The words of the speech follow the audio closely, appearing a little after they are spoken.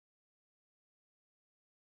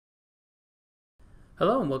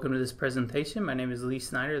Hello and welcome to this presentation. My name is Lee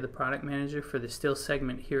Snyder, the product manager for the steel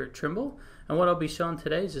segment here at Trimble. And what I'll be showing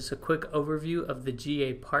today is just a quick overview of the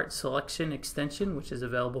GA part selection extension, which is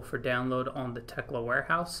available for download on the Tekla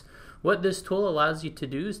warehouse. What this tool allows you to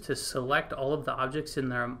do is to select all of the objects in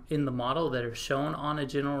the model that are shown on a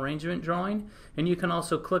general arrangement drawing. And you can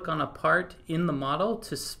also click on a part in the model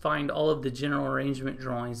to find all of the general arrangement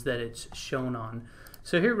drawings that it's shown on.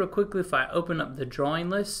 So here real quickly, if I open up the drawing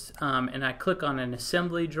list and I click on an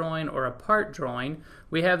assembly drawing or a part drawing,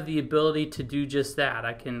 we have the ability to do just that.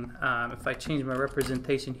 I can, if I change my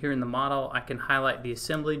representation here in the model, I can highlight the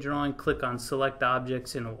assembly drawing, click on select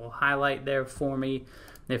objects, and it will highlight there for me.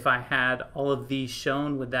 If I had all of these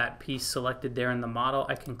shown with that piece selected there in the model,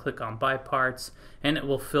 I can click on by parts and it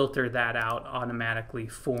will filter that out automatically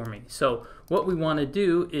for me. So what we want to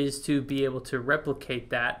do is to be able to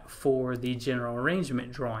replicate that for the general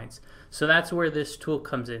arrangement drawings. So that's where this tool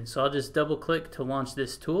comes in. So I'll just double click to launch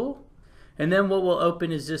this tool. And then what we'll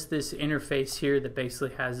open is just this interface here that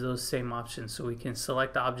basically has those same options. So we can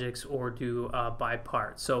select objects or do by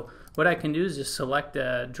part. So what I can do is just select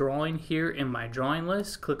a drawing here in my drawing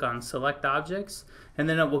list, click on select objects, and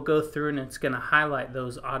then it will go through and it's going to highlight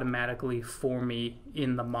those automatically for me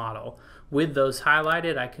in the model. With those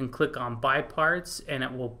highlighted, I can click on by parts and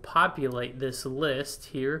it will populate this list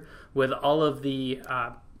here with all of the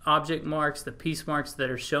object marks, the piece marks that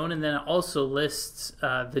are shown, and then it also lists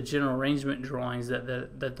the general arrangement drawings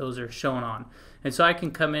that those are shown on. And so I can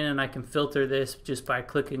come in and I can filter this just by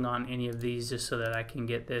clicking on any of these just so that I can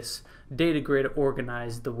get this data grid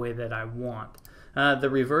organized the way that I want. The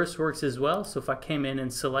reverse works as well, so if I came in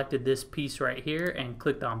and selected this piece right here and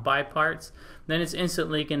clicked on by parts, then it's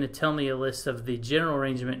instantly going to tell me a list of the general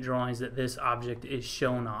arrangement drawings that this object is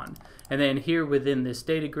shown on. And then here within this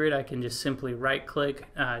data grid I can just simply right click,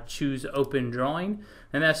 choose open drawing,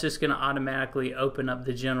 and that's just going to automatically open up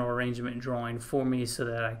the general arrangement drawing for me so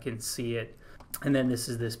that I can see it. And then this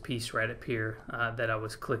is this piece right up here that I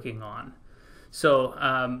was clicking on.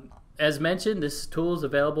 So as mentioned, this tool is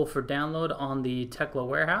available for download on the Tekla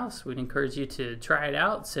warehouse. We'd encourage you to try it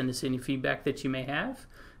out, send us any feedback that you may have,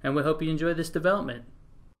 and we hope you enjoy this development.